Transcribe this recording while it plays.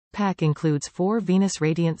pack includes 4 Venus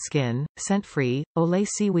Radiant Skin, scent-free, Olay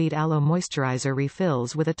Seaweed Aloe Moisturizer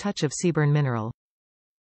refills with a touch of seaborn mineral.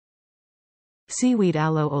 Seaweed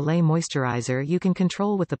Aloe Olay Moisturizer you can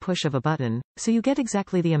control with the push of a button, so you get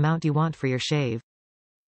exactly the amount you want for your shave.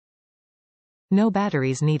 No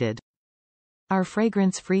batteries needed. Our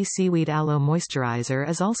fragrance-free Seaweed Aloe Moisturizer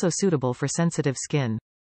is also suitable for sensitive skin.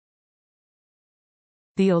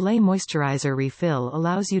 The Olay Moisturizer refill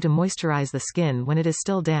allows you to moisturize the skin when it is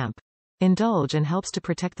still damp, indulge and helps to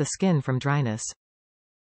protect the skin from dryness.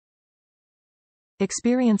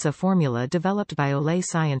 Experience a formula developed by Olay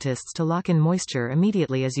scientists to lock in moisture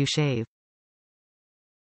immediately as you shave.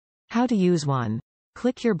 How to use 1.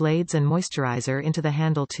 Click your blades and moisturizer into the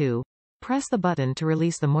handle. 2. Press the button to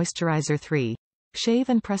release the moisturizer. 3. Shave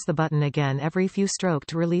and press the button again every few strokes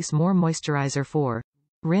to release more moisturizer. 4.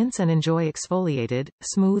 Rinse and enjoy exfoliated,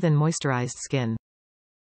 smooth and moisturized skin.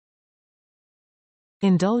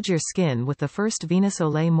 Indulge your skin with the first Venus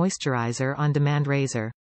Olay Moisturizer on-demand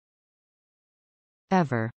razor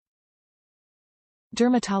ever.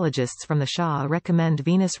 Dermatologists from the Shah recommend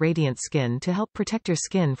Venus Radiant Skin to help protect your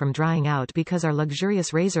skin from drying out because our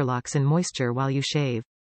luxurious razor locks in moisture while you shave.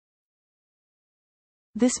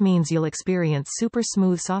 This means you'll experience super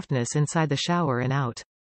smooth softness inside the shower and out.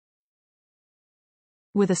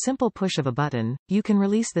 With a simple push of a button, you can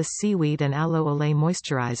release this Seaweed and Aloe Olay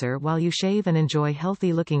Moisturizer while you shave and enjoy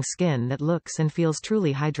healthy-looking skin that looks and feels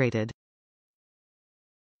truly hydrated.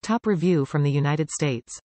 Top review from the United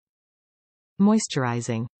States.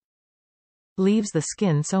 Moisturizing. Leaves the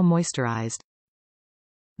skin so moisturized.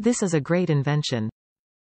 This is a great invention.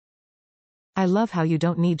 I love how you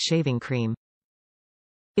don't need shaving cream.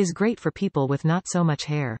 Is great for people with not so much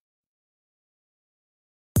hair.